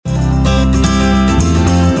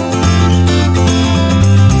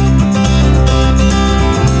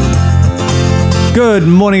Good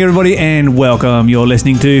morning, everybody, and welcome. You're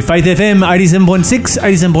listening to Faith FM 87.6,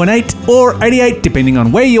 87.8, or 88, depending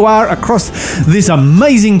on where you are across this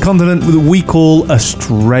amazing continent that we call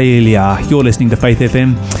Australia. You're listening to Faith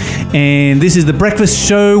FM, and this is the breakfast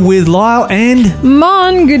show with Lyle and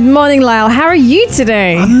Mon. Good morning, Lyle. How are you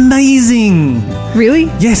today? Amazing.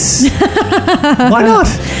 Really? Yes. Why not?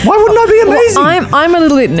 Why wouldn't I be amazing? Well, I'm a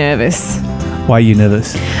little bit nervous. Why are you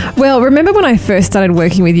nervous? Well, remember when I first started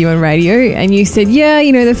working with you on radio and you said, yeah,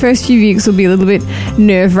 you know, the first few weeks will be a little bit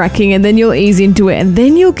nerve-wracking and then you'll ease into it and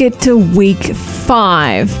then you'll get to week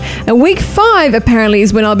 5. And week 5 apparently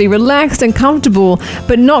is when I'll be relaxed and comfortable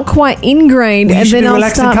but not quite ingrained. Well, you and should then be I'll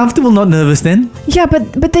relaxed start... and comfortable, not nervous then. Yeah,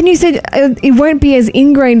 but then you said it won't be as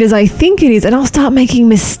ingrained as I think it is and I'll start making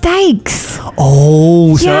mistakes.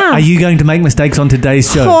 Oh, so Yeah. are you going to make mistakes on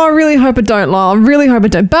today's show? Oh, I really hope I don't, Lyle. I really hope I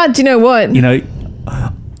don't. But do you know what? You know,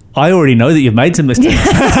 I already know that you've made some mistakes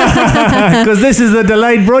because this is the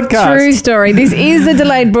delayed broadcast. True story. This is a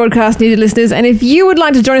delayed broadcast, dear listeners. And if you would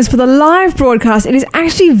like to join us for the live broadcast, it is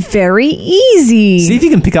actually very easy. See if you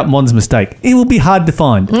can pick up Mon's mistake. It will be hard to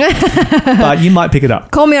find, but you might pick it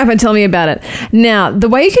up. Call me up and tell me about it. Now, the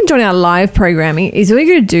way you can join our live programming is all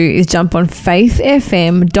you're going to do is jump on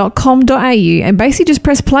faithfm.com.au and basically just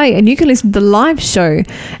press play and you can listen to the live show.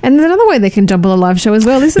 And there's another way they can jump on the live show as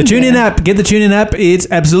well, isn't The there? TuneIn app. Get the TuneIn app. It's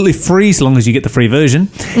absolutely free so long as you get the free version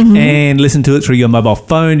and listen to it through your mobile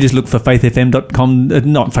phone. Just look for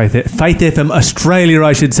faithfm.com, not Faith FM Australia,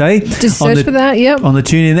 I should say. Just search for that, yep. On the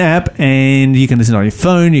TuneIn app, and you can listen on your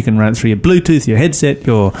phone. You can run it through your Bluetooth, your headset,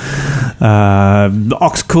 your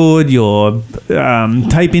aux cord, your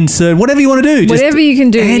tape insert, whatever you want to do. Whatever you can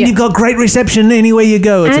do. And yeah. you've got great reception anywhere you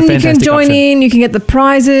go. It's And a you fantastic can join option. in, you can get the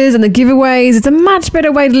prizes and the giveaways. It's a much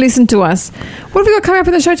better way to listen to us. What have we got coming up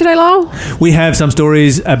in the show today, Lyle? We have some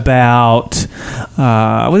stories about... we've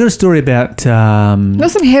got a story about...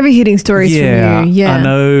 There's some heavy-hitting stories from you. Yeah, I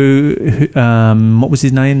know... what was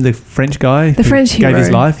his name? The French guy? The French hero. Gave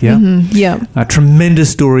his life, yeah. Mm-hmm. Yeah. A tremendous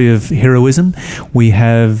story of heroism. We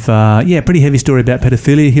have, a pretty heavy story about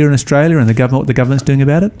pedophilia here in Australia and what the government's doing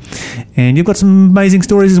about it. And you've got some amazing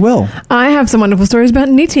stories as well. I have some wonderful stories about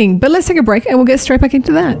knitting, but let's take a break and we'll get straight back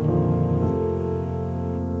into that.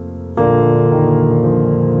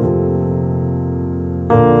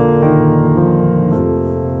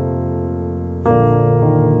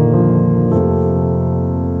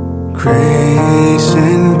 Grace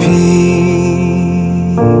and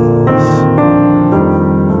peace,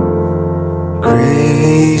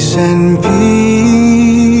 grace and peace,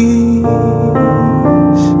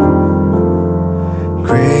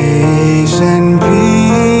 grace and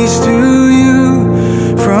peace to you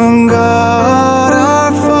from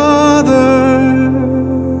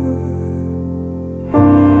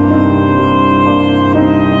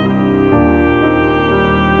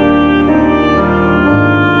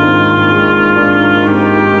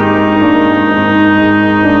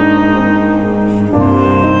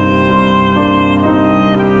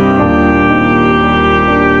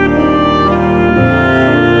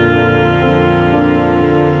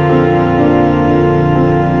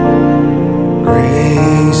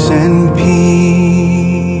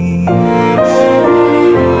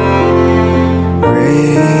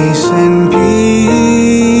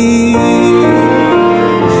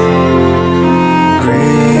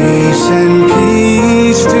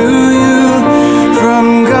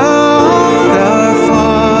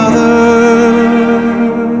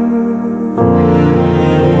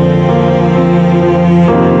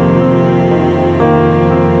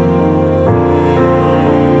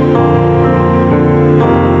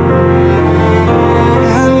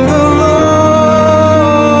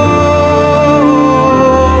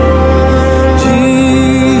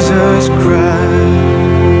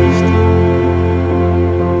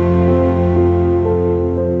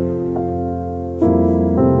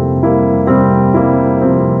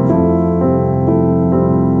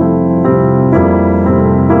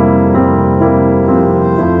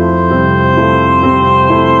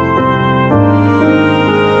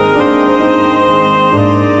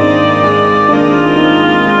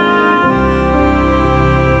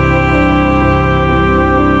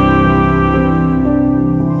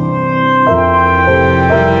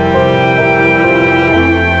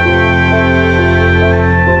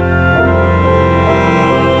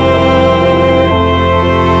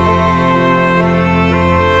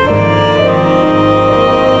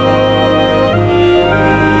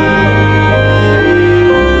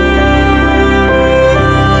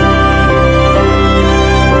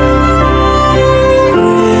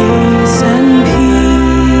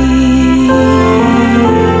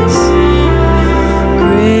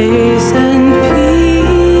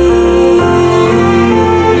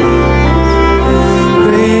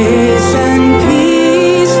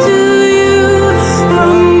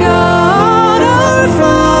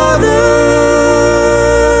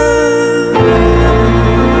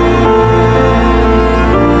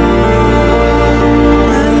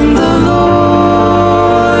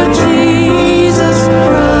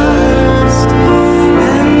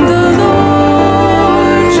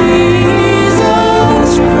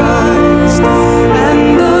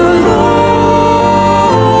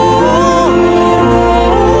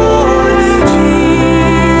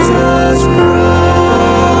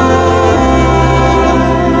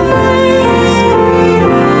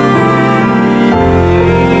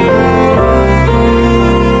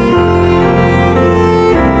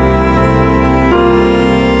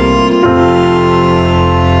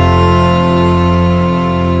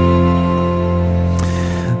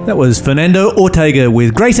was Fernando Ortega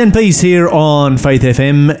with Grace and Peace here on Faith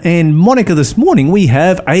FM. And Monica, this morning we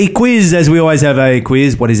have a quiz, as we always have a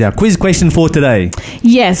quiz. What is our quiz question for today?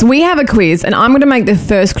 Yes, we have a quiz, and I'm going to make the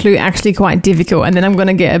first clue actually quite difficult, and then I'm going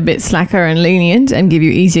to get a bit slacker and lenient and give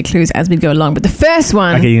you easier clues as we go along. But the first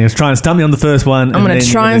one... Okay, you're going to try and stump me on the first one. I'm going to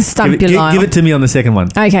try and stump you, Lyle. Give it to me on the second one.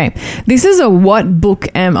 Okay, this is a what book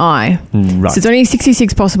am I? Right. So it's only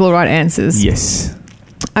 66 possible right answers. Yes.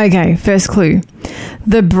 Okay, first clue.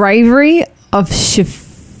 The bravery of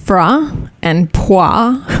Shifra and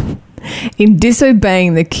Poir in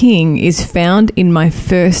disobeying the king is found in my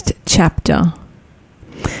first chapter.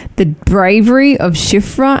 The bravery of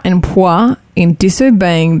Shifra and Poir in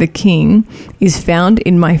disobeying the king is found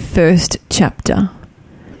in my first chapter.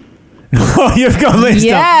 Oh, you've got me stumped.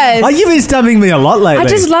 Yes. Oh, you've been stumping me a lot lately. I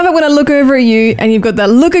just love it when I look over at you and you've got that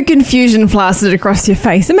look of confusion plastered across your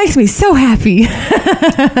face. It makes me so happy.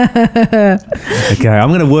 Okay, I'm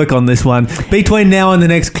going to work on this one between now and the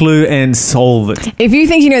next clue and solve it. If you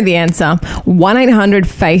think you know the answer,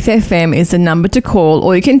 1-800-FAITH-FM is the number to call,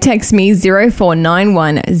 or you can text me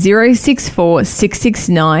 0491 064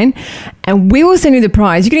 669 and we will send you the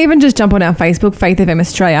prize. You can even just jump on our Facebook, Faith FM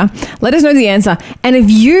Australia. Let us know the answer. And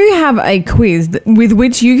if you have a quiz with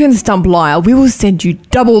which you can stump Lyle, we will send you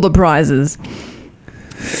double the prizes.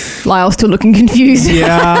 Lyle's still looking confused.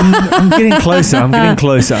 Yeah, I'm getting closer.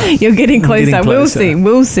 You're getting closer.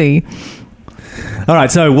 We'll see. All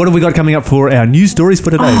right, so what have we got coming up for our news stories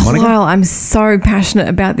for today, Monica? Lyle, I'm so passionate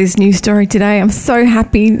about this news story today. I'm so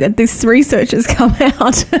happy that this research has come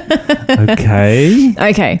out. Okay.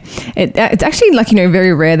 Okay. It's actually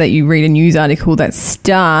very rare that you read a news article that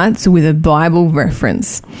starts with a Bible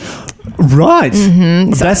reference. Right.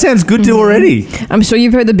 Mm-hmm. That sounds good too already. I'm sure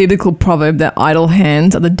you've heard the biblical proverb that idle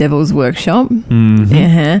hands are the devil's workshop. Mm-hmm.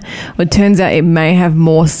 Well, it turns out it may have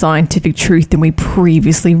more scientific truth than we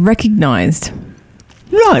previously recognized.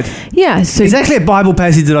 Right. Yeah. So it's actually a Bible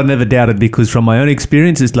passage that I never doubted, because from my own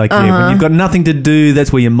experience, it's like, when you've got nothing to do,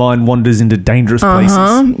 that's where your mind wanders into dangerous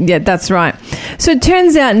places. Yeah, that's right. So it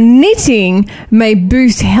turns out knitting may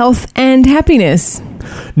boost health and happiness.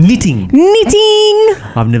 Knitting.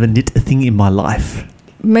 I've never knit a thing in my life.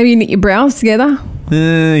 Maybe you knit your brows together.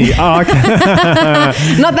 Okay.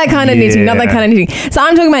 Not that kind of knitting. So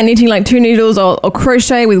I'm talking about knitting like two needles or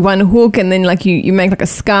crochet with one hook, and then like you make like a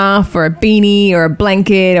scarf or a beanie or a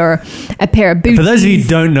blanket or a pair of boots. For those of you who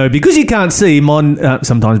don't know, because you can't see, Mon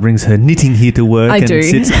sometimes brings her knitting here to work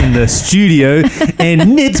sits in the studio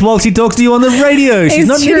and knits while she talks to you on the radio. She's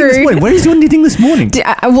not knitting this morning. Where is your knitting this morning?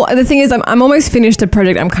 Well, the thing is, I'm almost finished a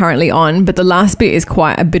project I'm currently on, but the last bit is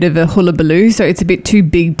quite a bit of a hullabaloo, so it's a bit too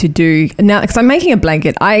big to do now because I'm making a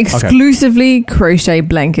blanket. I exclusively crochet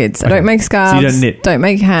blankets. I don't make scarves. So you don't knit? Don't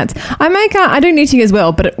make hats. I do knitting as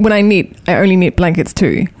well, but when I knit, I only knit blankets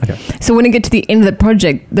too. Okay. So when I get to the end of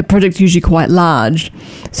the project's usually quite large.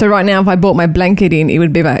 So right now, if I bought my blanket in, it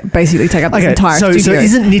would be basically take up this entire studio. So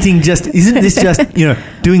isn't this just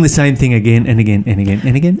doing the same thing again and again and again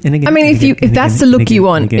and again and again? I mean, if that's the look you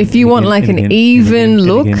want, if you want like an even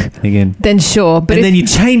look, then sure. But then you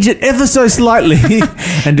change it ever so slightly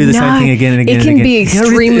and do the same thing again and again. It can be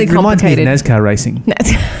extremely complicated. Reminds me of NASCAR racing.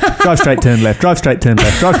 Drive straight, turn left. Drive straight, turn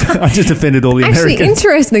left. I just offended all the Americans. Actually,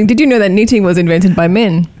 interesting. Did you know that knitting was invented by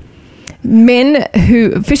men?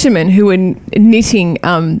 Fishermen who were knitting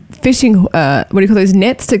fishing, what do you call those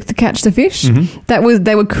nets to catch the fish? Mm-hmm.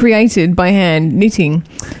 They were created by hand knitting.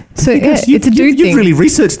 So it's a dude thing. You've really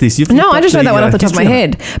researched this. I just know that one off the top of my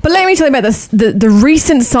head. But let me tell you about the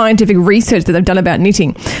recent scientific research that they've done about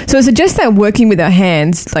knitting. So it suggests that working with our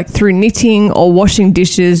hands, like through knitting or washing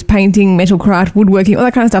dishes, painting, metal craft, woodworking, all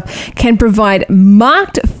that kind of stuff, can provide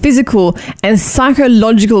marked physical and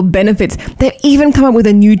psychological benefits. They've even come up with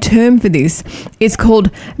a new term for this. It's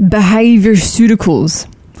called behaviorceuticals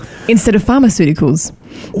instead of pharmaceuticals.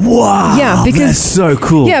 Wow, yeah, because that's so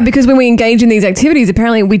cool. Yeah, because when we engage in these activities,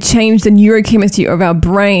 apparently we change the neurochemistry of our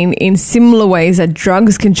brain in similar ways that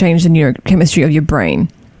drugs can change the neurochemistry of your brain.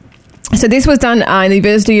 So this was done in the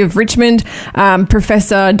University of Richmond,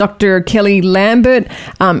 Professor Dr. Kelly Lambert,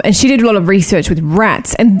 and she did a lot of research with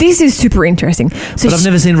rats, and this is super interesting. But I've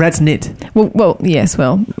never seen rats knit. Well, yes,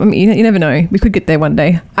 I mean, you never know. We could get there one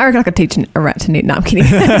day. I reckon I could teach a rat to knit. No, I'm kidding.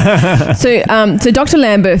 So Dr.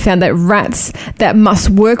 Lambert found that rats that must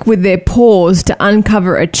work with their paws to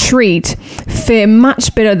uncover a treat fare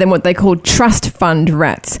much better than what they call trust fund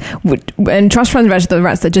rats. And trust fund rats are the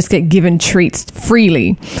rats that just get given treats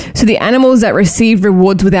freely. So the animals that received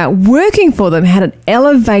rewards without working for them had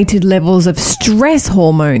elevated levels of stress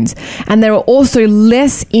hormones, and they were also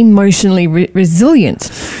less emotionally resilient.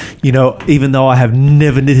 You know, even though I have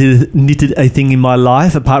never knitted a thing in my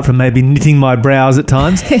life, apart from maybe knitting my brows at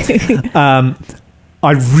times,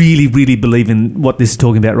 I really, really believe in what this is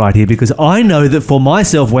talking about right here, because I know that for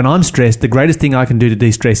myself, when I'm stressed, the greatest thing I can do to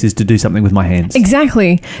de-stress is to do something with my hands.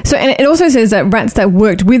 Exactly. So, and it also says that rats that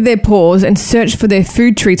worked with their paws and searched for their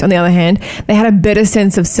food treats, on the other hand, they had a better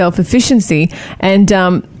sense of self-efficiency, and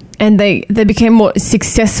they became more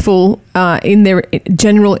successful in their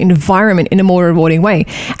general environment in a more rewarding way.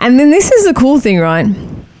 And then this is the cool thing, right?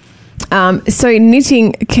 So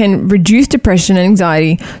knitting can reduce depression and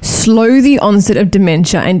anxiety, slow the onset of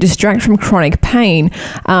dementia, and distract from chronic pain.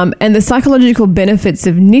 And the psychological benefits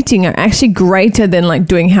of knitting are actually greater than like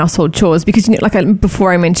doing household chores, because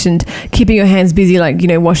before I mentioned keeping your hands busy, like, you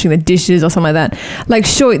know, washing the dishes or something like that. Like,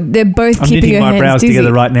 sure, they're both keeping your hands busy. I'm knitting my brows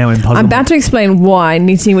together right now in puzzlement. I'm about to explain why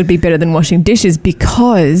knitting would be better than washing dishes,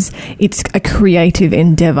 because it's a creative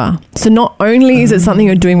endeavor. So not only is it something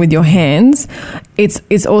you're doing with your hands,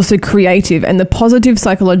 it's also creative, and the positive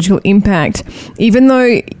psychological impact, even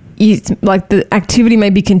though like the activity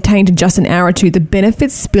may be contained to just an hour or two, the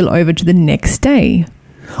benefits spill over to the next day.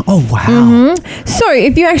 Oh, wow. Mm-hmm. So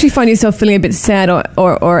if you actually find yourself feeling a bit sad or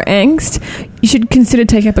angst, you should consider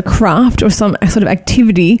taking up a craft or some sort of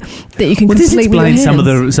activity that you can complete with your hands. This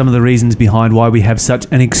explains some of the reasons behind why we have such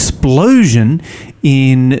an explosion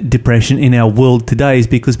in depression in our world today, is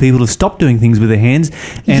because people have stopped doing things with their hands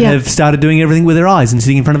and have started doing everything with their eyes and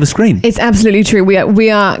sitting in front of a screen. It's absolutely true.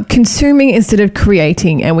 We are consuming instead of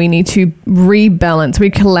creating, and we need to rebalance.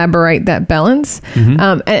 We collaborate that balance. Mm-hmm.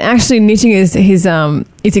 And actually, knitting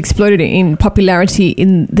it's exploded in popularity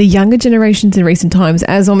in the younger generations in recent times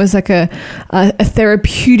as almost like a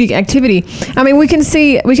therapeutic activity. I mean, we can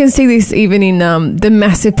see this even in the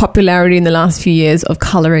massive popularity in the last few years of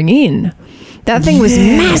colouring in. That thing was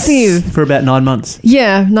massive for about 9 months.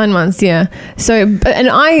 Yeah, 9 months. Yeah. So, and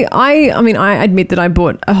I mean, I admit that I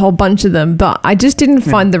bought a whole bunch of them, but I just didn't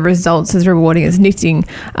find the results as rewarding as knitting.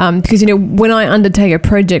 Because, you know, when I undertake a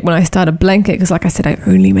project, when I start a blanket, because like I said, I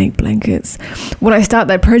only make blankets. When I start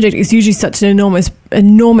that project, it's usually such an enormous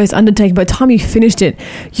undertaking. By the time you finished it,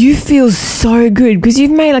 you feel so good because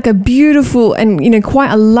you've made like a beautiful and, you know,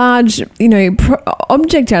 quite a large, you know,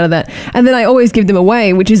 object out of that. And then I always give them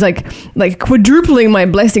away, which is like quadrupling my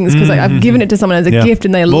blessings, because I've given it to someone as a gift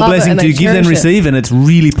and they more love it and they to give and receive, and it's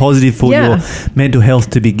really positive for your mental health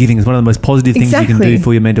to be giving. It's one of the most positive things you can do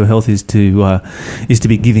for your mental health is to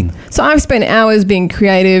be giving. So I've spent hours being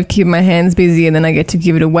creative, keeping my hands busy, and then I get to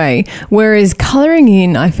give it away. Whereas colouring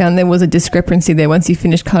in, I found there was a discrepancy there. Once you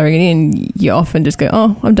finish colouring it in, you often just go,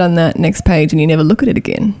 oh, I've done that, next page, and you never look at it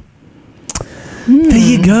again. There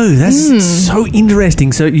you go. That's so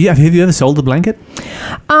interesting. So have you ever sold a blanket?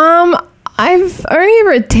 I've only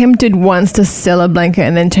ever attempted once to sell a blanket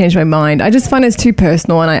and then changed my mind. I just find it's too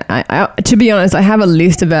personal, and I to be honest, I have a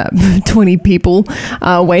list of about 20 people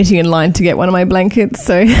waiting in line to get one of my blankets.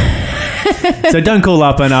 So don't call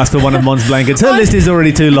up and ask for one of Mon's blankets. Her list is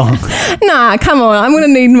already too long. Nah, come on. I'm going to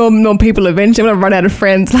need more people eventually. I'm going to run out of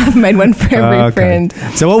friends. I've made one for every friend.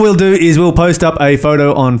 So what we'll do is we'll post up a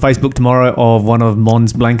photo on Facebook tomorrow of one of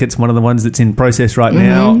Mon's blankets, one of the ones that's in process right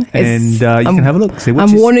now, and you can have a look.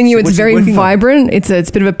 I'm warning you, it's very vibrant. It's a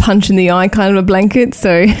bit of a punch in the eye kind of a blanket,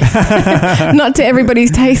 so not to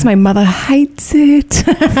everybody's taste. My mother hates it.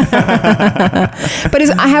 But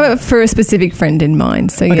I have it for a specific friend in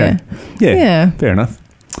mind, so yeah, fair enough.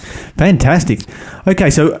 Fantastic. Okay,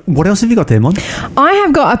 so what else have you got there, Mon? I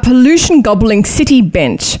have got a pollution gobbling city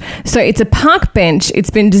bench. So it's a park bench.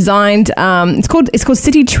 It's been designed. It's called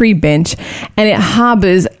City Tree Bench, and it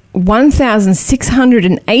harbours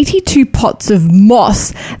 1,682 pots of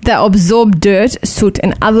moss that absorb dirt, soot,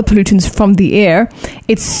 and other pollutants from the air.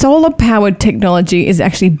 Its solar-powered technology is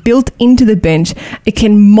actually built into the bench. It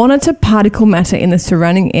can monitor particle matter in the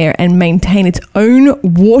surrounding air and maintain its own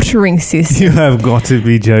watering system. You have got to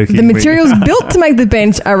be joking. The materials built to make the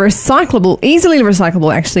bench are recyclable, easily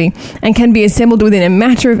recyclable actually, and can be assembled within a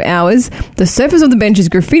matter of hours. The surface of the bench is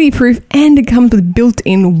graffiti-proof, and it comes with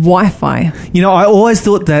built-in Wi-Fi. You know, I always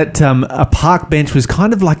thought that a park bench was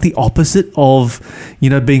kind of like the opposite of, you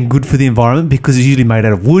know, being good for the environment, because it's usually made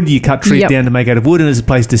out of wood. You cut trees down to make out of wood, and it's a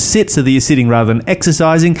place to sit so that you're sitting rather than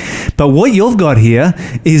exercising. But what you've got here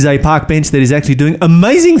is a park bench that is actually doing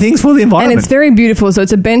amazing things for the environment. And it's very beautiful. So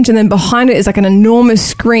it's a bench, and then behind it is like an enormous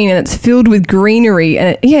screen, and it's filled with greenery,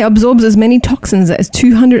 and it absorbs as many toxins as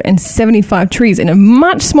 275 trees in a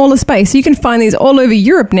much smaller space. So you can find these all over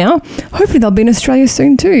Europe now. Hopefully they'll be in Australia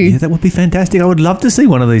soon too. Yeah, that would be fantastic. I would love to see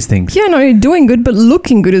one of these things. Yeah, no, you're doing good, but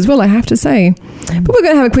looking good as well, I have to say. But we're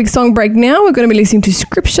going to have a quick song break now. We're going to be listening to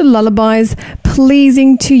Scripture Lullabies,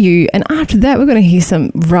 Pleasing to You. And after that, we're going to hear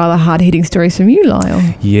some rather hard-hitting stories from you, Lyle.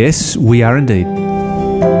 Yes, we are indeed.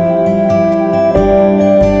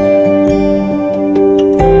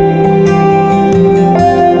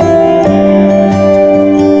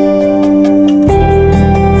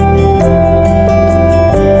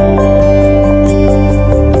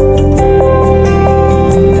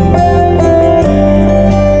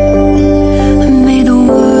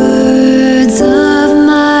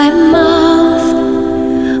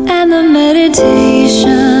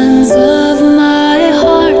 Meditations of my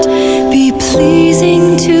heart be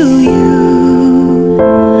pleasing to you,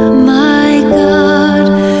 my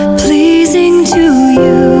God, pleasing to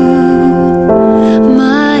you,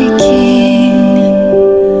 my King.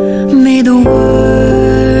 May the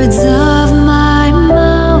words of my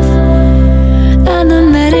mouth and the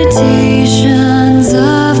meditations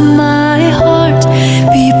of my heart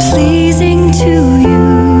be pleasing to you,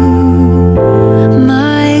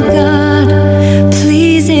 my God,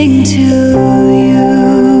 pleasing to you.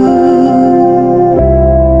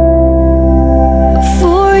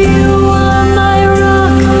 For you are my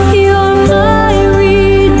rock, you're my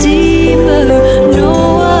redeemer. No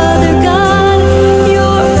other God,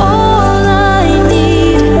 you're all I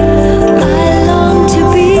need. I long to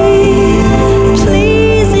be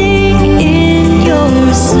pleasing in your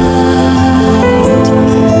sight,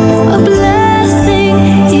 a blessing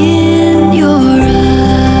in your eyes.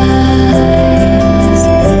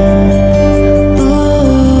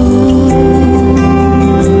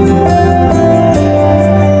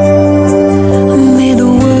 May the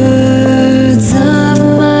words of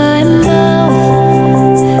my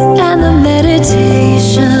mouth and the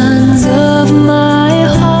meditations of my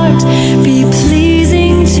heart be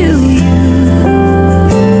pleasing to you,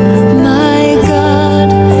 my God,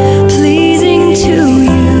 pleasing to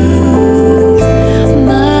you,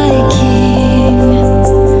 my King.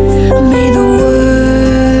 May the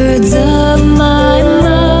words of my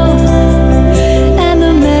mouth and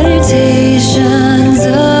the meditations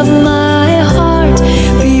of my heart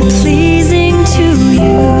be pleasing to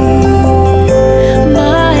you,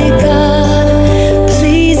 my God,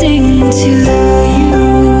 pleasing to you.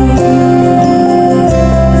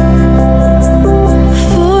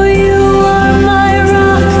 For you are my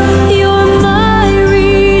rock, you're my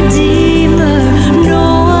redeemer. No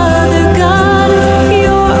other God,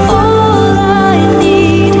 you're all I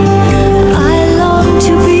need. I long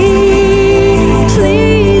to be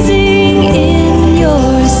pleasing in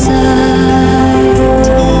your sight,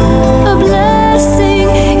 a blessing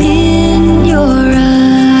in your eyes.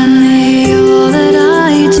 May all that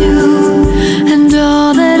I do and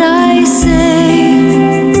all that I say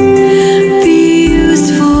be used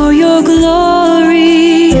for your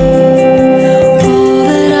glory. All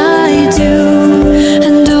that I do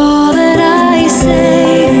and all that I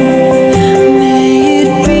say, may it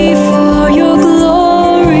be for your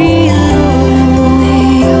glory, Lord.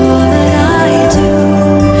 May all that I do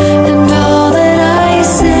and all that I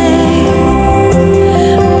say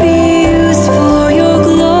be used for your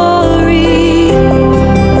glory.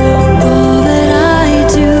 All that I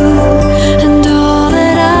do and all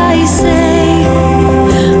that I say,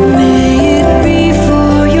 may it be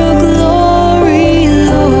for your glory,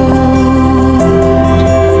 Lord.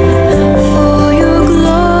 For your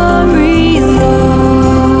glory, Lord.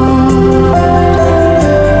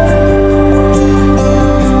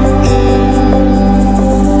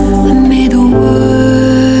 May the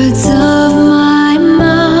words of my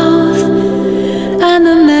mouth and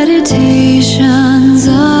the meditations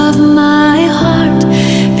of my heart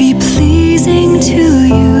be pleasing to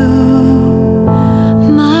you,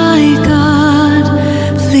 my God,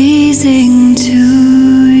 pleasing to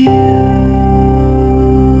you.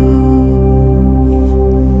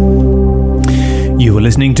 You were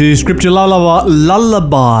listening to Scripture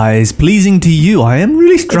Lullabies, Pleasing to You. I am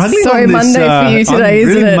really struggling so on this. Monday for you today, I'm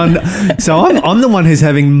isn't it? So I'm the one who's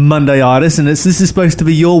having Mondayitis, and this is supposed to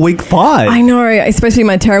be your week 5. I know, it's supposed to be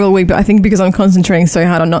my terrible week, but I think because I'm concentrating so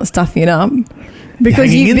hard on not stuffing it up.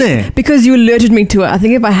 Because hanging in there. Because you alerted me to it. I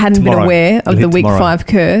think if I hadn't Tomorrow. been aware of It'll the hit week tomorrow. 5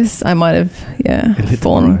 curse, I might have, hit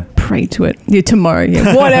fallen tomorrow. prey to it. Yeah, tomorrow,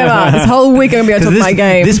 whatever. This whole week I'm going to be on top of my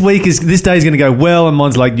game. This day is going to go well, and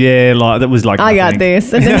mine's like, that was like I got nothing.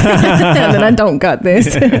 this. And then I don't got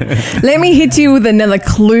this. Let me hit you with another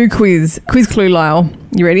clue quiz. Quiz clue, Lyle.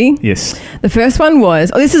 You ready? Yes. The first one was,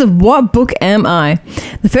 this is what book am I?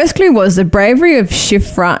 The first clue was the bravery of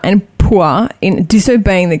Shiphrah and Puah in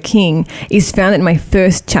disobeying the king is found in my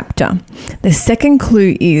first chapter. The second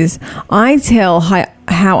clue is, I tell how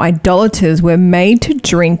how idolaters were made to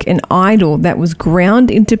drink an idol that was ground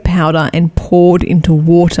into powder and poured into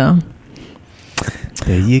water.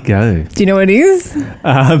 There you go. Do you know what it is?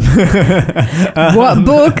 What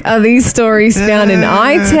book are these stories found in?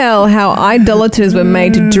 I tell how idolaters were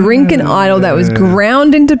made to drink an idol that was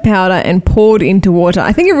ground into powder and poured into water.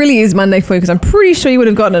 I think it really is Monday for you because I'm pretty sure you would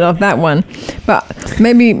have gotten it off that one. But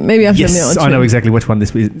maybe after a minute or Yes, two. I know exactly which one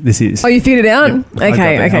this is. Oh, you figured it out? Yep, I got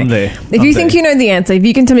Okay. there. I'm there. If you think you know the answer, if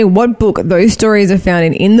you can tell me what book those stories are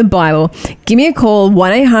found in the Bible, give me a call,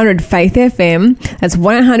 1-800-FAITH-FM. That's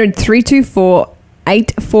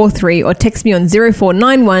 1-800-324-843, or text me on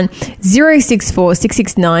 0491 064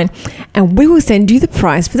 669 and we will send you the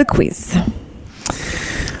prize for the quiz.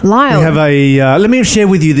 Lyle. We have let me share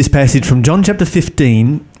with you this passage from John chapter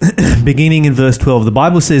 15, beginning in verse 12. The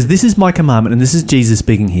Bible says, "This is my commandment," and this is Jesus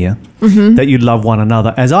speaking here, "that you love one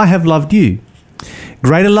another as I have loved you.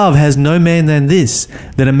 Greater love has no man than this,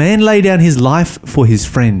 that a man lay down his life for his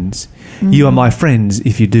friends. You are my friends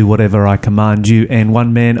if you do whatever I command you." And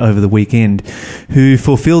one man over the weekend who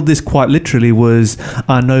fulfilled this quite literally was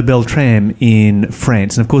Arnaud Beltrame in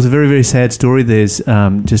France. And of course, a very, very sad story. There's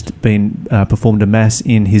just been performed a mass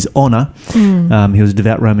in his honour. He was a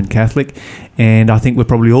devout Roman Catholic. And I think we're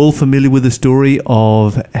probably all familiar with the story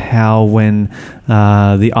of how when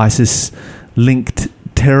the ISIS-linked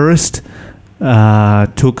terrorist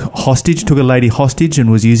took a lady hostage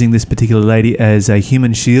and was using this particular lady as a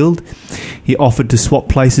human shield. He offered to swap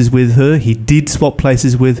places with her. He did swap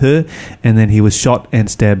places with her, and then he was shot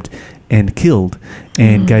and stabbed and killed,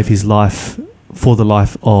 and gave his life for the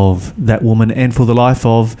life of that woman and for the life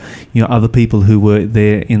of other people who were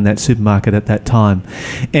there in that supermarket at that time.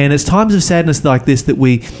 And it's times of sadness like this that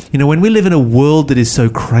we, when we live in a world that is so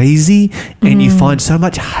crazy and you find so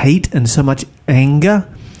much hate and so much anger,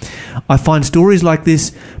 I find stories like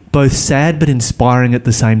this both sad but inspiring at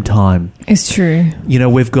the same time. It's true.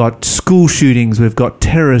 We've got school shootings, we've got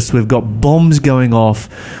terrorists, we've got bombs going off,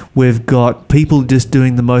 we've got people just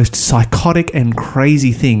doing the most psychotic and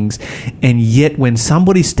crazy things. And yet when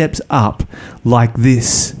somebody steps up like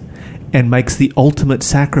this and makes the ultimate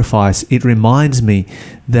sacrifice, it reminds me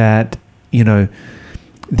that,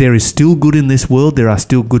 there is still good in this world, there are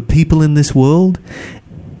still good people in this world.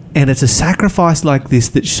 And it's a sacrifice like this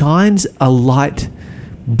that shines a light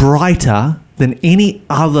brighter than any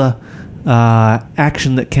other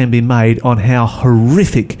action that can be made on how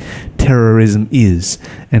horrific terrorism is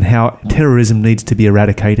and how terrorism needs to be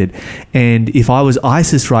eradicated. And if I was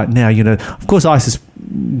ISIS right now, of course ISIS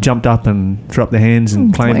jumped up and threw up their hands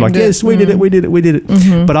and claimed like, yes, we did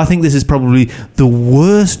it. But I think this is probably the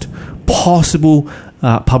worst possible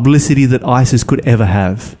publicity that ISIS could ever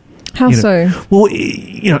have. How so? Well,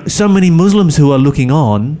 so many Muslims who are looking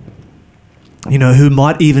on, who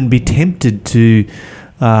might even be tempted to be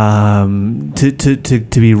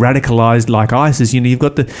radicalized like ISIS. You've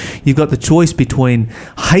got the choice between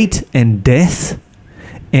hate and death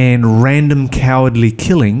and random cowardly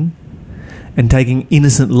killing and taking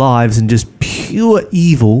innocent lives and just pure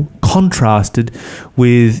evil contrasted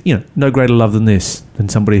with, no greater love than this, than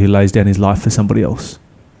somebody who lays down his life for somebody else.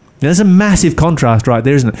 There's a massive contrast right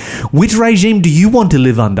there, isn't it? Which regime do you want to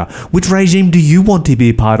live under? Which regime do you want to be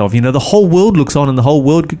a part of? The whole world looks on and the whole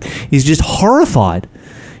world is just horrified.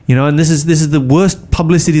 And this is the worst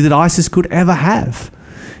publicity that ISIS could ever have,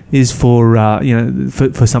 is for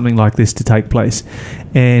for something like this to take place.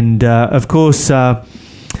 And of course,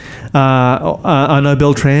 Arnaud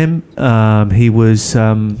Beltrame, he was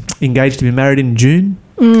engaged to be married in June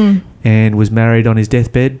and was married on his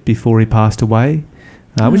deathbed before he passed away.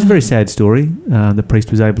 Which is a very sad story. The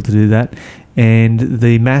priest was able to do that. And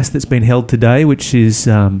the Mass that's been held today, which is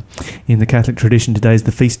in the Catholic tradition today, is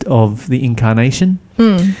the Feast of the Incarnation.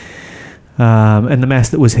 And the Mass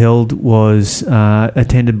that was held was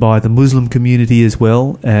attended by the Muslim community as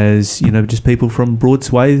well as, just people from broad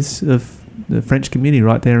swathes of the French community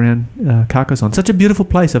right there around Carcassonne. Such a beautiful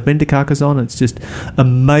place. I've been to Carcassonne. It's just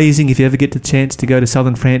amazing. If you ever get the chance to go to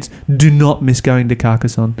southern France, do not miss going to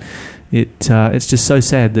Carcassonne. It's just so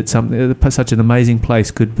sad that such an amazing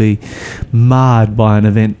place could be marred by an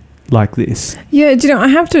event like this. Yeah, I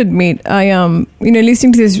have to admit, I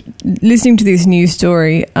listening to this news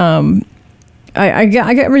story, I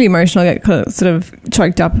get really emotional. I get kind of sort of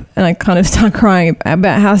choked up, and I kind of start crying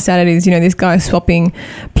about how sad it is. This guy swapping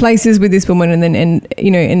places with this woman, and then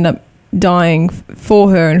end up dying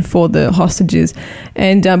for her and for the hostages.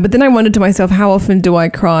 And but then I wondered to myself, how often do I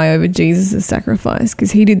cry over Jesus' sacrifice?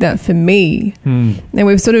 Because he did that for me. And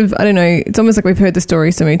we've sort of, I don't know, it's almost like we've heard the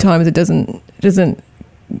story so many times it doesn't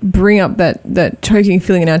bring up that choking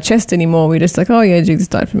feeling in our chest anymore. We're just like, oh yeah, Jesus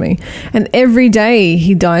died for me. And every day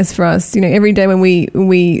he dies for us. You know, every day when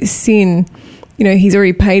we sin, you know, he's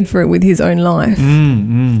already paid for it with his own life.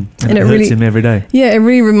 And it hurts really, him every day. Yeah, it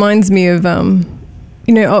really reminds me of,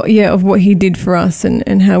 of what he did for us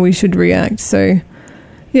and how we should react. So,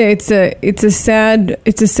 yeah, it's a sad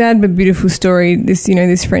but beautiful story.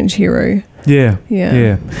 This French hero. Yeah.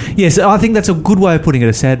 Yes, I think that's a good way of putting it,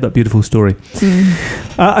 a sad but beautiful story.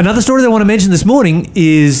 Another story that I want to mention this morning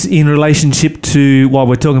is in relationship to, while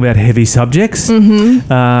we're talking about heavy subjects,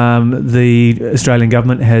 the Australian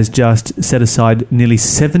government has just set aside nearly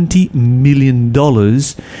 $70 million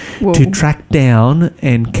to track down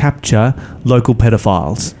and capture local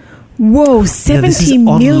pedophiles. Whoa, 70 this is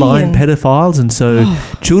million. Online pedophiles, and so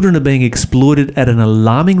children are being exploited at an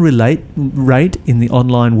alarming rate in the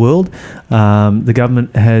online world. The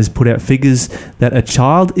government has put out figures that a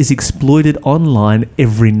child is exploited online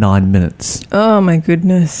every 9 minutes. Oh my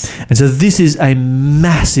goodness. And so this is a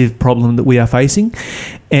massive problem that we are facing,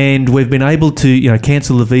 and we've been able to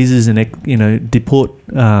cancel the visas and deport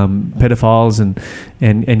pedophiles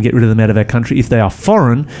and get rid of them out of our country if they are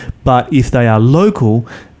foreign. But if they are local,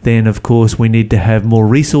 then of course we need to have more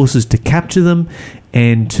resources to capture them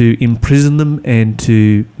and to imprison them and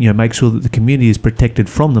to make sure that the community is protected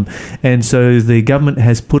from them. And so the government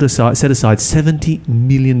has set aside $70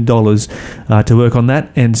 million to work on that.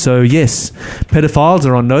 And so yes, pedophiles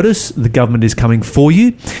are on notice. The government is coming for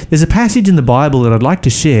you. There's a passage in the Bible that I'd like to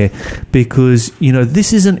share because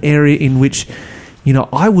this is an area in which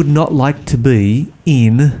I would not like to be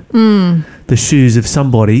in the shoes of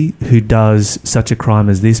somebody who does such a crime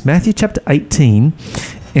as this. Matthew chapter 18,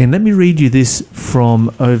 and let me read you this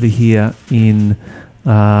from over here in,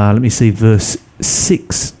 verse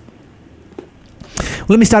 6. Well,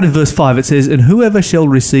 let me start in verse 5. It says, "And whoever shall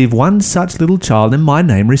receive one such little child in my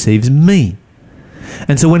name receives me."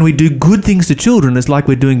 And so when we do good things to children, it's like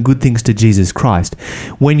we're doing good things to Jesus Christ.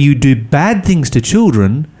 When you do bad things to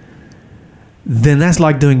children, then that's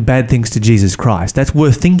like doing bad things to Jesus Christ. That's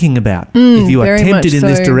worth thinking about. If you are tempted in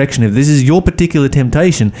this direction, if this is your particular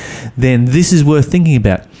temptation, then this is worth thinking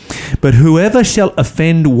about. "But whoever shall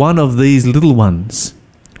offend one of these little ones,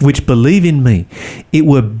 which believe in me, it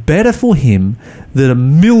were better for him that a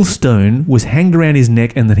millstone was hanged around his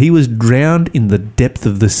neck and that he was drowned in the depth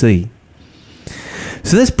of the sea."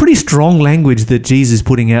 So that's pretty strong language that Jesus is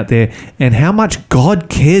putting out there, and how much God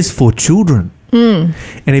cares for children. And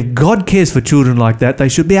if God cares for children like that, they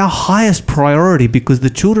should be our highest priority, because the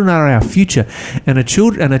children are our future. And a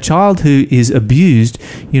child who is abused,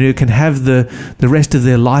 can have the rest of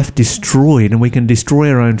their life destroyed, and we can destroy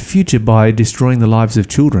our own future by destroying the lives of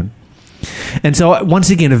children. And so, once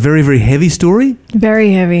again, a very, very heavy story.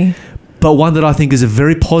 Very heavy. But one that I think is a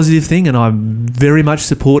very positive thing, and I very much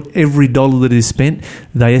support every dollar that is spent.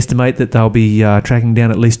 They estimate that they'll be tracking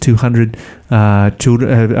down at least 200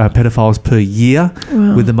 pedophiles per year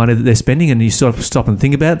with the money that they're spending. And you sort of stop and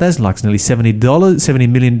think about that. That's like nearly $70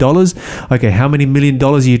 million. Okay, how many $1 million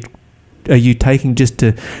are you taking just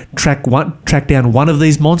to track down one of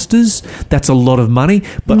these monsters? That's a lot of money,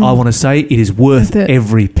 but I want to say it is worth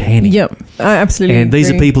every penny. Yep, I absolutely And these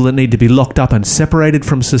agree. are people that need to be locked up and separated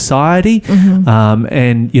from society. I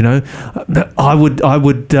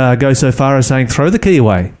would go so far as saying throw the key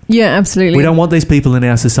away. Yeah, absolutely. We don't want these people in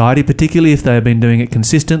our society, particularly if they have been doing it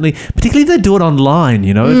consistently, particularly if they do it online,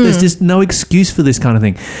 if there's just no excuse for this kind of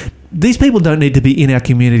thing. These people don't need to be in our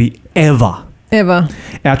community ever.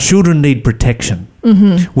 Our children need protection.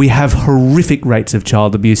 We have horrific rates of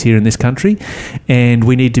child abuse here in this country, and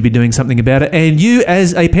we need to be doing something about it. And you,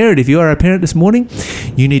 as a parent, if you are a parent this morning,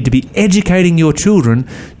 you need to be educating your children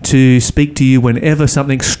to speak to you whenever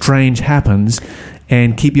something strange happens,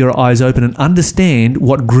 and keep your eyes open and understand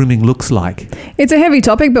what grooming looks like. It's a heavy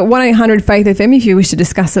topic, but 1-800-FAITH-FM if you wish to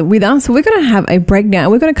discuss it with us. We're going to have a break now.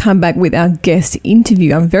 We're going to come back with our guest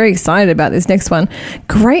interview. I'm very excited about this next one.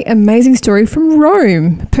 Great, amazing story from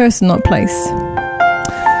Rome. Person, not place.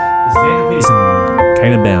 Xander Peterson,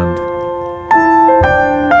 Canaan Bound.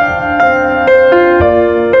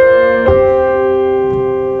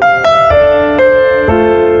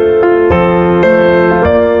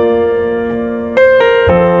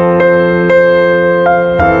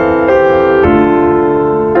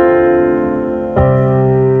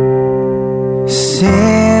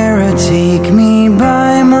 Sarah, take me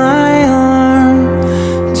by my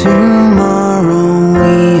arm. Tomorrow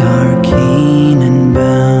we are Canaan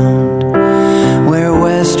bound, where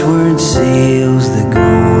westward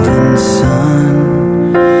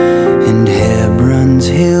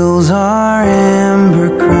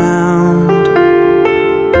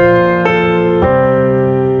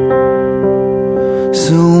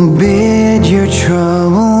So bid your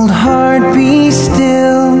troubled heart be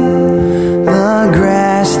still. The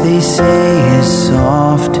grass, they say, is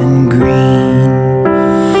soft and green.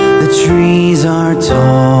 The trees are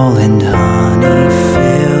tall and honey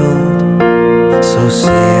filled. So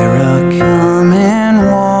Sarah, come and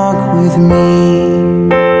walk with me.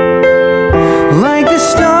 Like the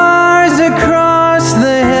stars across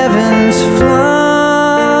the heavens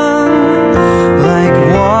flung, like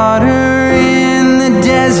water in the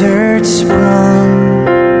desert sprung,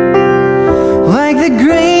 like the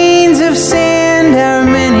grains of sand our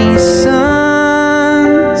many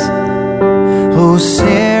suns. Oh,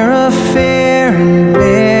 Sarah, fair and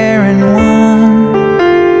barren one,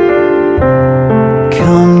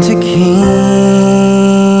 come to Canaan,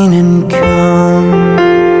 come.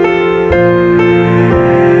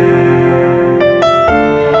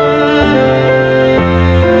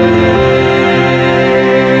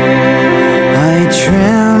 I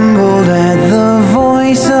trembled at the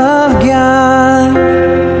voice of God,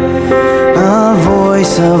 a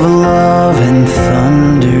voice of love and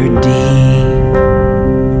thunder deep.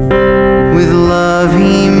 With love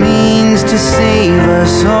he means to save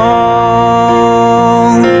us all,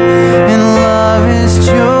 and love has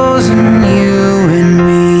chosen you and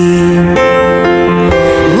me.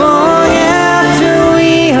 Long after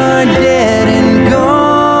we are dead and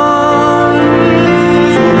gone,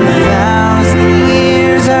 for 1,000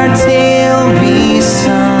 years our tale be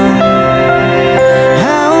sung.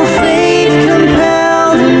 How faith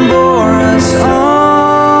compelled and bore us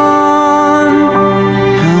on.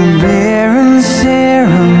 How barren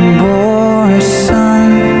Sarah bore a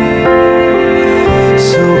son.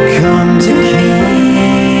 So come to Canaan,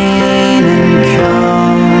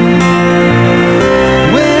 come,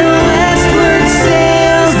 where westward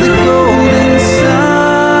sails the golden sun,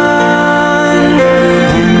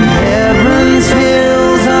 and Hebron's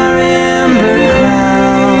hills are amber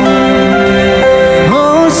crowned.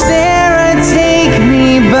 Oh, Sarah, take me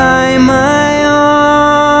by my arm.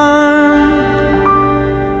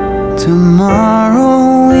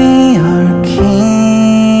 Tomorrow we are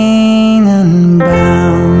Canaan bound.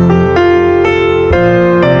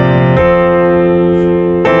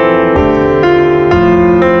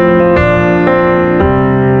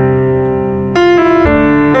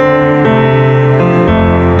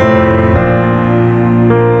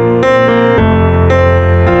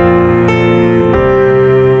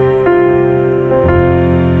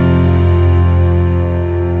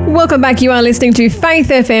 Welcome back. You are listening to Faith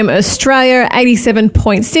FM Australia,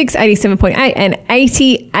 87.6, 87.8 and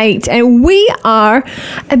 88. And we are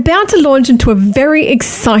about to launch into a very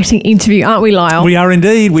exciting interview, aren't we, Lyle? We are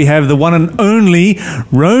indeed. We have the one and only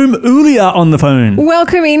Rome Ulia on the phone.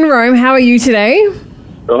 Welcome in, Rome. How are you today?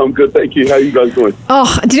 I'm good, thank you. How are you guys doing? Oh,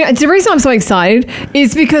 the reason I'm so excited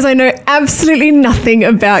is because I know absolutely nothing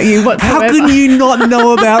about you whatsoever. How can you not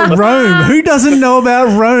know about Rome? Who doesn't know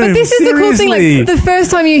about Rome? But this is the cool thing. Like, the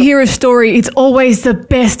first time you hear a story, it's always the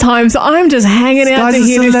best time. So I'm just hanging out to guy's a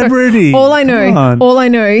hear this story. celebrity. All I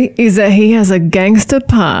know is that he has a gangster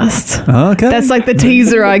past. Okay. That's like the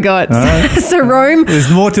teaser I got. right. So Rome, There's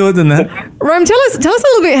more to it than that. Rome, tell us a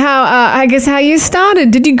little bit how how you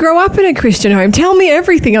started. Did you grow up in a Christian home? Tell me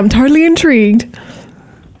everything. I'm totally intrigued.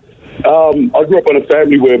 I grew up in a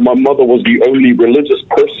family where my mother was the only religious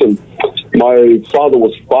person. My father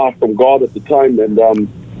was far from God at the time, and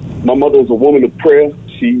my mother was a woman of prayer.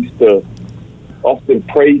 She used to often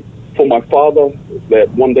pray for my father that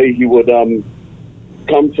one day he would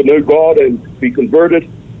come to know God and be converted.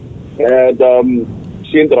 And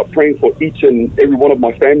she ended up praying for each and every one of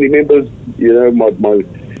my family members, you know,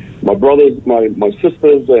 my brothers, my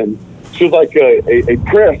sisters, and she was like a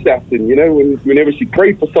prayer assassin, you know. Whenever she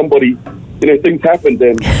prayed for somebody, you know, things happened,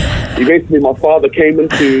 and eventually my father came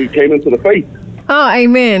into the faith. Oh,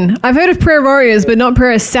 amen. I've heard of prayer warriors, but not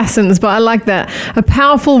prayer assassins, but I like that. A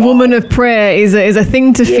powerful woman of prayer is a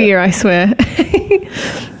thing to fear, I swear.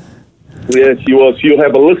 Yeah, she was. She'll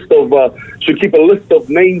have a list of, she'll keep a list of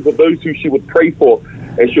names of those who she would pray for,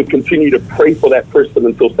 and she'll continue to pray for that person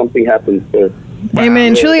until something happens. So,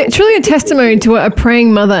 amen. Truly a testimony to what a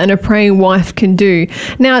praying mother and a praying wife can do.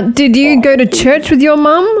 Now, did you go to church with your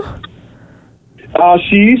mum?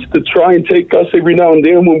 She used to try and take us every now and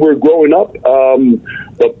then when we were growing up,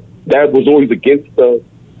 but Dad was always against the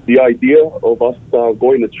idea of us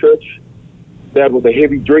going to church. Dad was a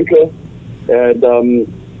heavy drinker, and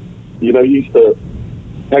you know, he used to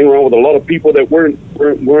hang around with a lot of people that weren't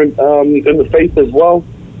in the faith as well.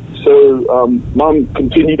 So Mom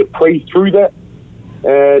continued to pray through that,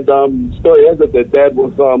 and story has it that Dad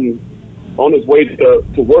was on his way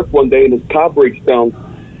to work one day, and his car breaks down.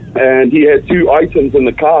 and he had 2 items in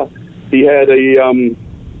the car. He had a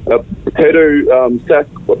potato sack,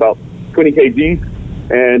 about 20 kgs,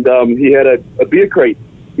 and he had a beer crate.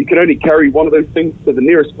 He could only carry one of those things to the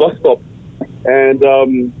nearest bus stop. And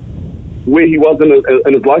where he was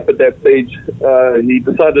in his life at that stage, he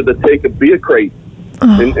decided to take a beer crate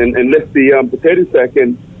and left the potato sack.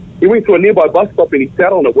 And he went to a nearby bus stop and he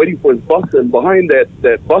sat on it waiting for his bus. And behind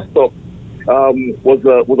that bus stop was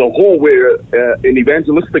a hall where an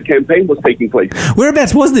evangelistic campaign was taking place.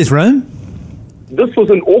 Whereabouts was this, Rome? This was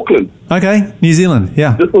in Auckland. Okay, New Zealand,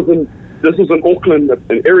 yeah. This was in Auckland,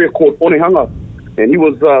 an area called Onehunga. And he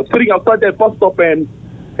was sitting outside that bus stop and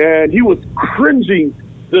he was cringing,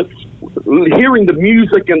 just hearing the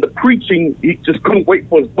music and the preaching. He just couldn't wait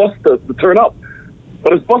for his bus to turn up.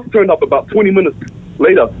 But his bus turned up about 20 minutes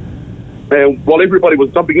later. And while everybody was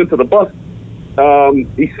jumping into the bus,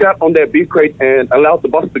 he sat on that beer crate and allowed the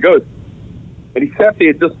bus to go. And he sat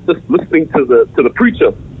there just listening to the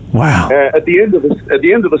preacher. Wow. At the end of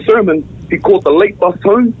the sermon, he caught the late bus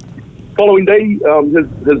home. Following day,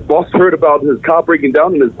 his boss heard about his car breaking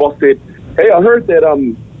down, and his boss said, "Hey, I heard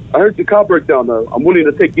your car broke down. I'm willing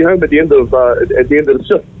to take you home at the end of the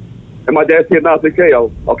shift." And my dad said, "No, it's okay.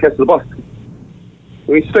 I'll catch the bus."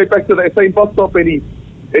 We went straight back to that same bus stop, and he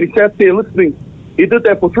sat there listening. He did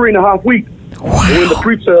that for 3.5 weeks. Wow. And when the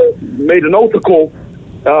preacher made an altar call,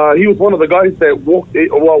 he was one of the guys that walked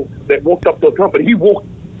up to the company. He walked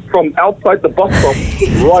from outside the bus stop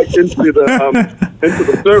right into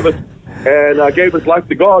the service and gave his life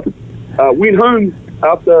to God. Went home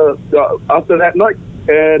after that night,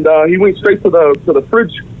 and he went straight to the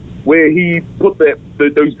fridge where he put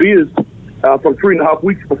those beers from 3.5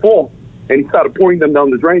 weeks before, and he started pouring them down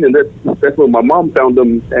the drain. And that's when my mom found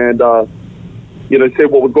them and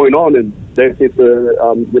said what was going on, and they said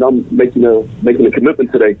I'm making a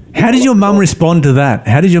commitment today. How did your mum respond to that?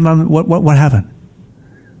 How did your mum? What happened?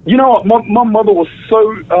 You know, my mother was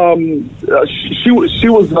so she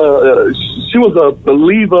was a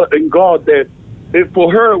believer in God that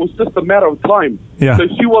for her it was just a matter of time. Yeah. So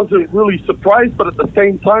she wasn't really surprised, but at the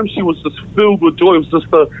same time she was just filled with joy. It was just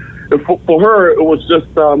for her it was just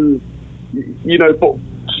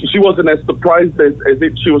she wasn't as surprised as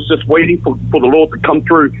if she was just waiting for the Lord to come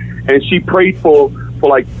through, and she prayed for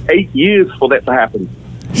like 8 years for that to happen.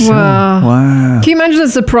 Wow. Can you imagine the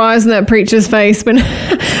surprise in that preacher's face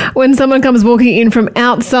when someone comes walking in from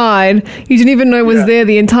outside you didn't even know was there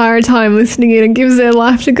the entire time, listening in, and gives their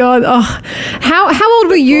life to God? Oh, how old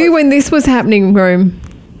were you when this was happening, Rome?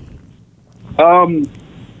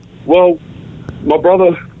 Well, my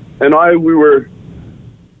brother and I, we were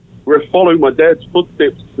following my dad's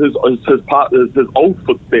footsteps, his old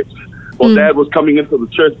footsteps. While Dad was coming into the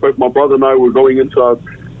church, both my brother and I were going into our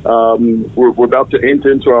we're about to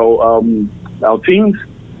enter into our teens,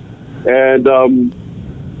 and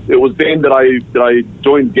it was then that I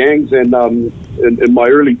joined gangs, and in my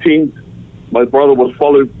early teens, my brother was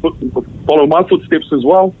follow my footsteps as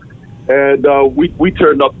well, and we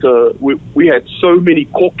turned up to we had so many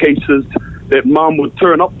court cases that Mom would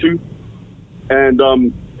turn up to, and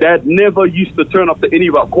Dad never used to turn up to any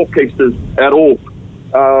of our court cases at all.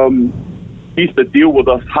 He used to deal with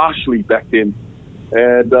us harshly back then.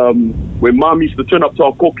 And when Mom used to turn up to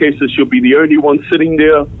our court cases, she'll be the only one sitting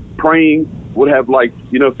there praying. Would have a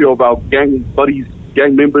few of our gang buddies,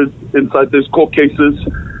 gang members inside those court cases.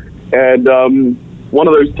 And one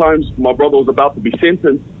of those times, my brother was about to be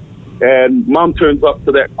sentenced, and Mom turns up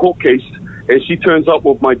to that court case, and she turns up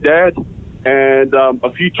with my dad and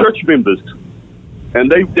a few church members. And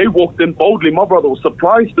they walked in boldly. My brother was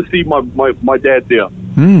surprised to see my dad there.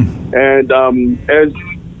 And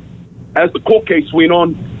as the court case went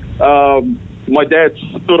on, my dad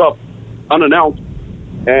stood up unannounced,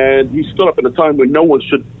 and he stood up at a time when no one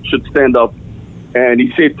should stand up. And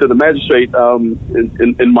he said to the magistrate,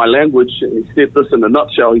 in my language, he said this in a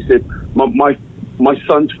nutshell. He said, my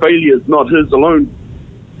son's failure is not his alone.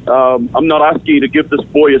 I'm not asking you to give this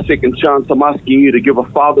boy a second chance. I'm asking you to give a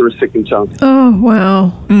father a second chance. Oh,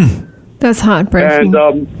 wow. That's heartbreaking.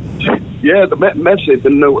 And, the magistrate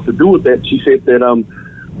didn't know what to do with that. She said that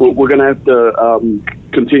we're going to have to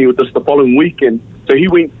continue with this the following week. And so he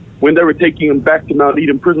went, when they were taking him back to Mount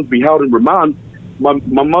Eden prison to be held in remand, my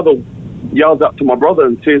mother yells out to my brother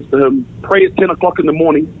and says to him, pray at 10 o'clock in the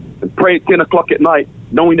morning and pray at 10 o'clock at night,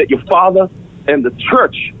 knowing that your father and the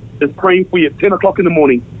church is praying for you at 10 o'clock in the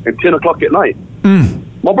morning and 10 o'clock at night.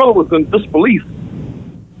 My brother was in disbelief.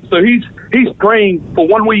 So he's praying for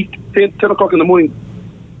 1 week, 10 o'clock in the morning,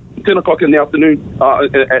 10 o'clock in the afternoon,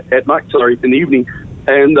 at night, in the evening.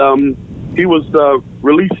 And he was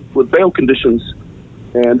released with bail conditions.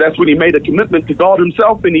 And that's when he made a commitment to God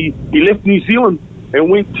himself, and he left New Zealand and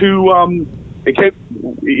went to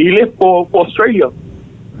he left for Australia.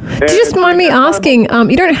 Do you just mind me asking,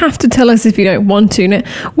 you don't have to tell us if you don't want to, now,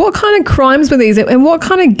 what kind of crimes were these and what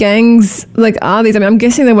kind of gangs are these? I mean, I'm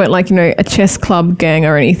guessing they weren't a chess club gang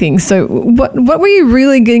or anything. So what were you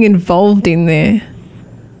really getting involved in there?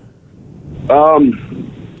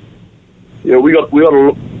 Yeah, we got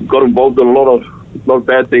involved in a lot of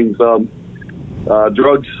bad things.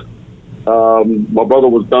 Drugs. My brother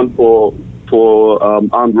was done for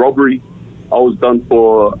armed robbery. I was done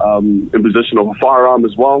for imposition of a firearm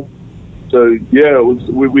as well. So yeah,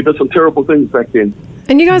 we did some terrible things back then.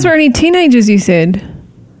 And you guys were only teenagers, you said?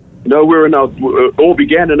 No, it all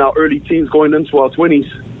began in our early teens, going into our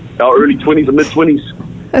 20s, our early 20s and mid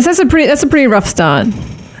 20s. That's a pretty rough start.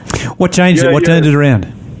 What changed it? What turned it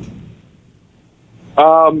around?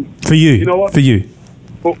 For you, you know what? For you.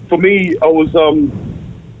 For me,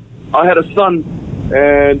 I had a son,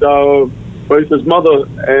 and both his mother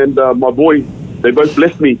and my boy, they both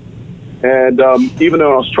left me. And even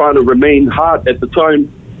though I was trying to remain hard at the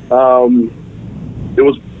time, it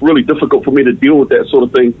was really difficult for me to deal with that sort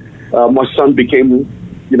of thing. My son became,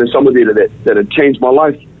 somebody that had changed my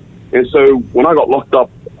life. And so when I got locked up,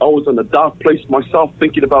 I was in a dark place myself,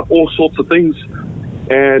 thinking about all sorts of things.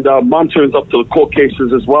 And Mom turns up to the court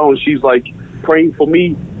cases as well, and she's like praying for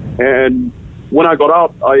me. And when I got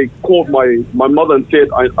out, I called my mother and said,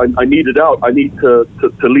 I needed out. I need to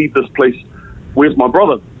leave this place. Where's my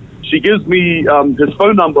brother? She gives me his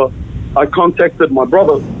phone number. I contacted my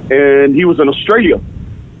brother, and he was in Australia.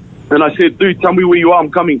 And I said, dude, tell me where you are. I'm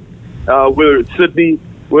coming. Whether it's Sydney,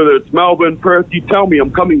 whether it's Melbourne, Perth, you tell me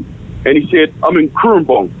I'm coming. And he said, I'm in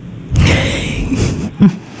Kurrumbong.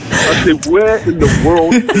 I said, where in the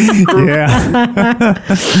world is Kurrumbong? Yeah.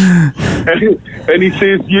 And he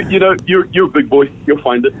says, you're a big boy. You'll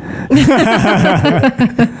find it.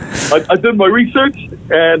 I did my research,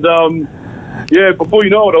 and before you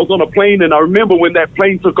know it, I was on a plane, and I remember when that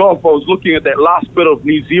plane took off, I was looking at that last bit of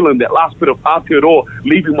New Zealand, that last bit of Aotearoa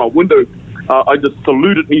leaving my window. I just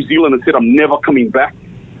saluted New Zealand and said, I'm never coming back.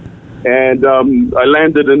 And I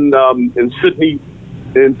landed in Sydney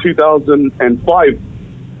in 2005.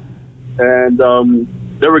 And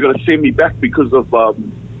they were going to send me back because of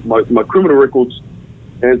my criminal records.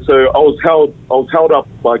 And so I was held up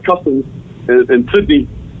by customs in Sydney.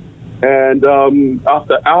 And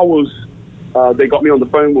after hours, they got me on the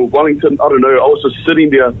phone with Wellington. I don't know. I was just sitting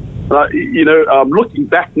there. Looking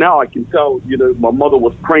back now, I can tell, my mother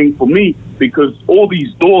was praying for me, because all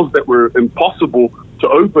these doors that were impossible to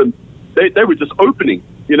open, they were just opening,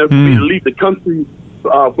 for me to leave the country,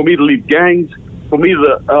 for me to leave gangs, for me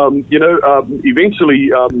to,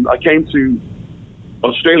 eventually I came to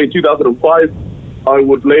Australia in 2005. I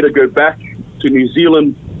would later go back to New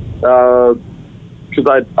Zealand because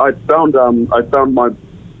I found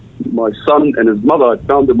my son and his mother. I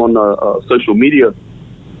found them on social media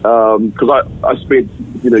because I spent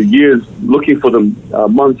years looking for them,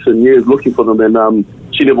 months and years looking for them, and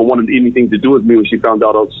she never wanted anything to do with me when she found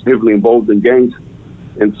out I was heavily involved in gangs.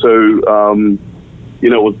 And so it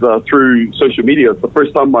was through social media. It's the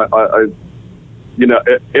first time I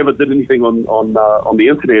ever did anything on the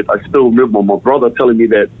internet. I still remember my brother telling me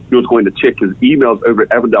that he was going to check his emails over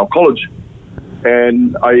at Avondale College.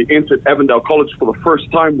 And I entered Avondale College for the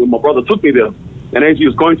first time when my brother took me there. And as he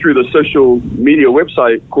was going through the social media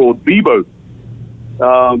website called Bebo,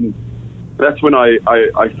 that's when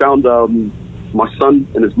I found my son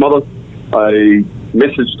and his mother. I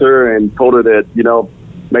messaged her and told her that,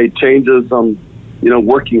 made changes.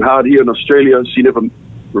 Working hard here in Australia. She never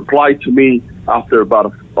replied to me after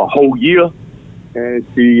about a whole year. And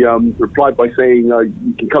she replied by saying,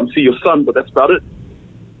 you can come see your son, but that's about it.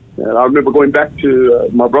 And I remember going back to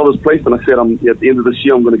my brother's place, and I said, at the end of this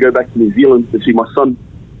year, I'm going to go back to New Zealand to see my son.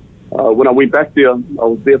 When I went back there, I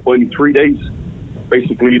was there for only 3 days,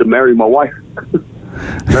 basically to marry my wife.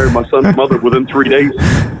 Married my son's mother within 3 days,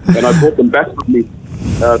 and I brought them back with me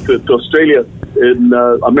to Australia. And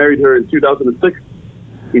I married her in 2006.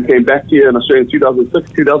 We came back here in Australia in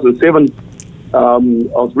 2006, 2007. I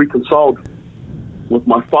was reconciled with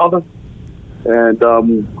my father, and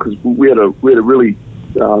because we had a really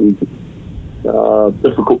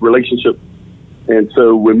difficult relationship. And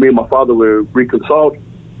so when me and my father were reconciled,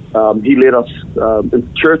 he led us into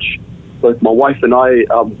church. Both my wife and I,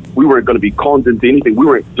 we weren't going to be conned into anything. We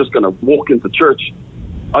weren't just going to walk into church.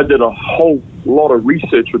 I did a whole lot of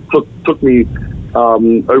research. It took me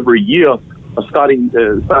over a year, starting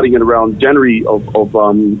in around January of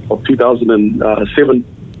 2007.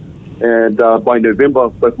 And by November,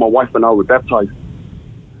 both my wife and I were baptized.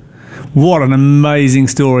 What an amazing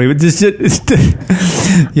story! But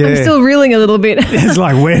yeah, I'm still reeling a little bit. it's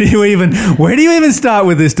like where do you even start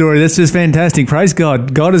with this story? That's just fantastic. Praise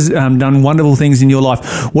God. God has done wonderful things in your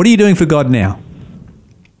life. What are you doing for God now?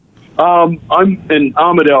 I'm in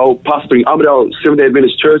Armidale, pastoring Armidale Seventh-day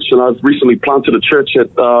Adventist Church, and I've recently planted a church at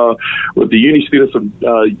with the uni students of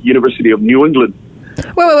University of New England.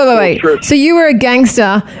 Wait. Church. So you were a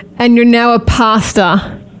gangster and you're now a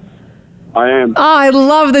pastor. I am. Oh, I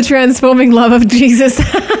love the transforming love of Jesus.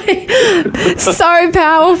 So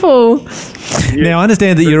powerful. Now, I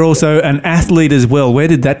understand that you're also an athlete as well. Where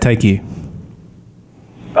did that take you?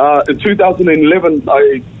 In 2011,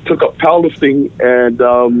 I took up powerlifting and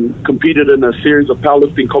competed in a series of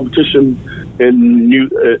powerlifting competitions in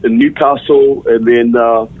Newcastle, and then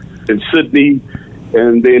in Sydney,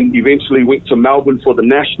 and then eventually went to Melbourne for the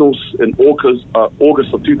Nationals in August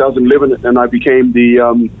of 2011, and I became the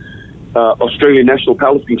Australian National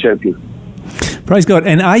Powerlifting Champion. Praise God.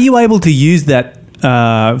 And are you able to use that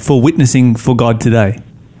for witnessing for God today?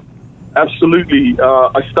 Absolutely.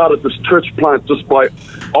 I started this church plant just by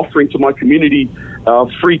offering to my community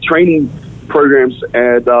free training programs,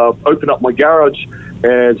 and opened up my garage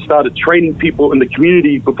and started training people in the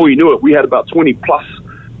community. Before you knew it, we had about 20 plus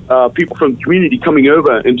people from the community coming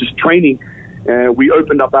over and just training. And we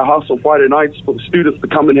opened up our house on Friday nights for the students to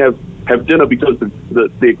come and have dinner, because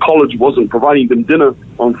their college wasn't providing them dinner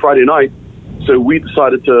on Friday night. So we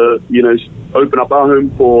decided to, open up our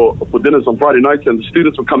home for dinners on Friday nights, and the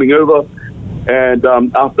students were coming over. And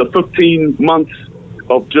after 15 months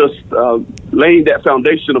of just laying that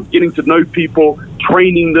foundation of getting to know people,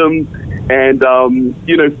 training them, and,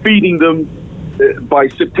 feeding them, by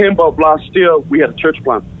September of last year, we had a church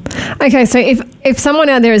plant. Okay, so if someone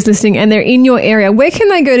out there is listening and they're in your area, where can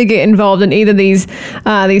they go to get involved in either these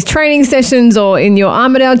training sessions or in your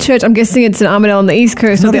Armidale church? I'm guessing it's an Armidale on the East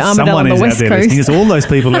Coast or the Armidale on the West Coast. Listening. It's all those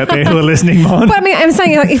people out there who are listening, Mon. But I mean, I'm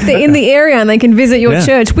saying, like, if they're in the area and they can visit your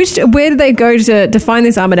church, where do they go to find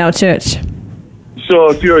this Armidale church? So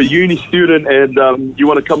if you're a uni student and you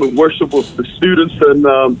want to come and worship with the students,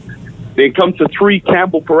 then come to 3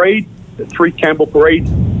 Campbell Parade,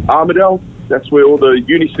 Armidale. That's where all the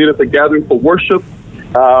uni students are gathering for worship.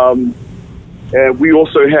 And we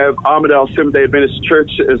also have Armidale Seventh-day Adventist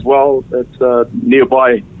Church as well. That's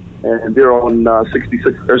nearby, and they're on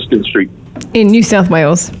 66 Erskine Street. In New South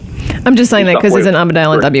Wales. I'm just saying that because there's an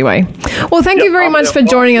Armidale in WA. Well, thank you very much for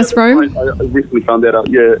joining us, Rome. I recently found that out.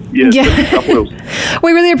 Yeah. Wales.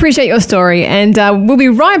 We really appreciate your story, and we'll be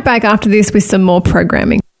right back after this with some more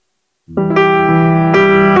programming.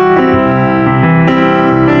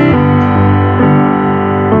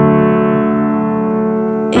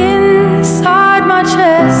 Inside my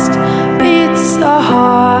chest beats a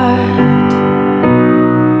heart.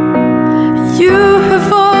 You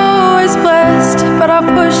have always blessed, but I've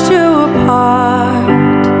pushed you apart.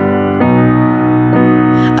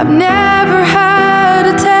 I've never had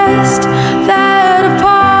a test that I've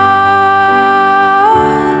passed.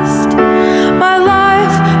 My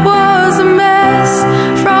life was a mess.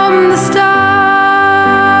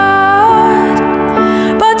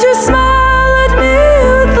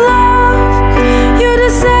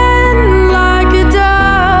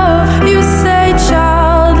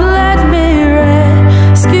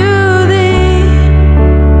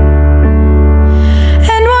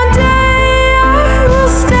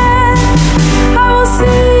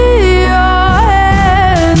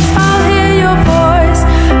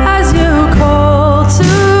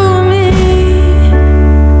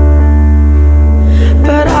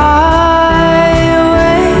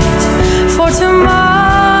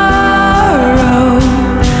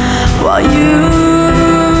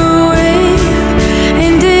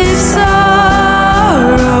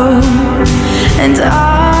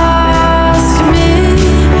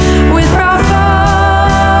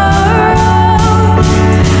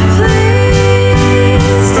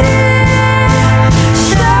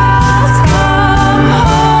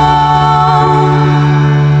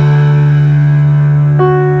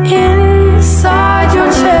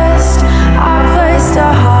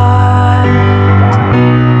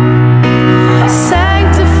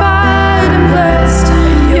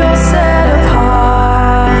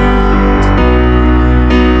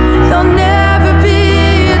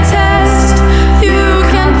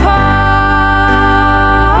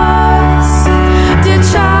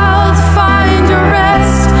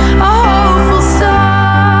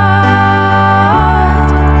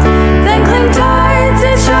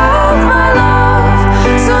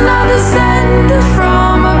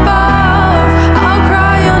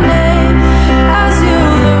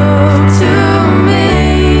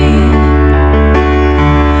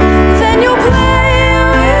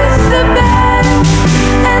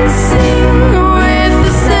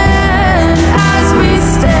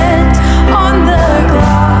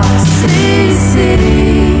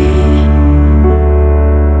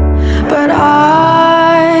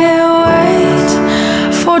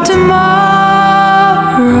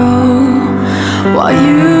 while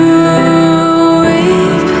you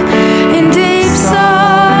weep in deep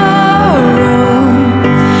sorrow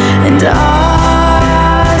and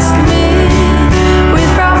ask me with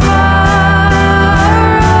proud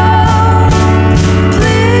furrow,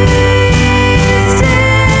 please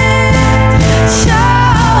dear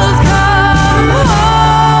child, come home.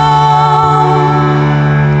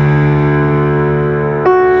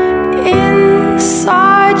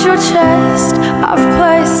 Inside your chest I've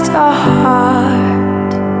placed a heart,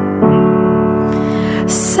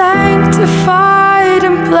 sanctified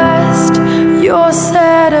and blessed, you're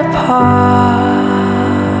set apart.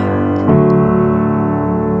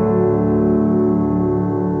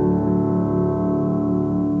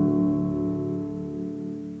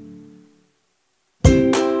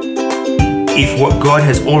 If what God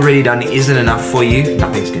has already done isn't enough for you,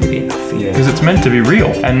 nothing's going to be enough for you. Because it's meant to be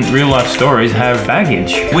real, and real life stories have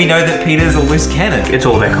baggage. We know that Peter's a loose cannon. It's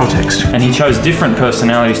all about context. And he chose different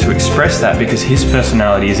personalities to express that because his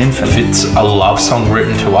personality is infinite. If it's a love song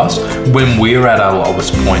written to us, when we're at our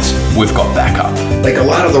lowest points, we've got backup. Like a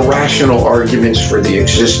lot of the rational arguments for the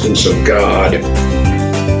existence of God,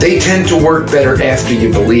 they tend to work better after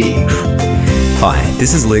you believe. Hi,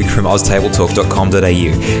 this is Luke from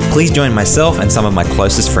oztabletalk.com.au. Please join myself and some of my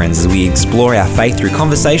closest friends as we explore our faith through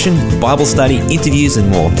conversation, Bible study, interviews and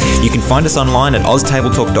more. You can find us online at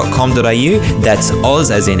oztabletalk.com.au. That's Oz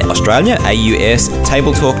as in Australia, AUS,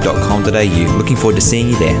 tabletalk.com.au. Looking forward to seeing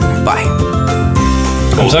you there. Bye.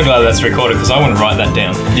 I'm so glad that's recorded because I want to write that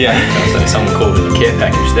down. Yeah. So someone called it a care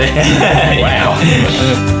package there. Wow.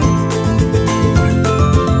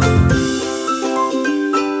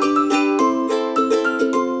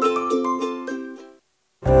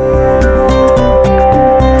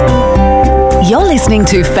 You're listening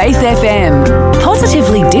to Faith FM,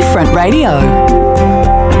 positively different radio.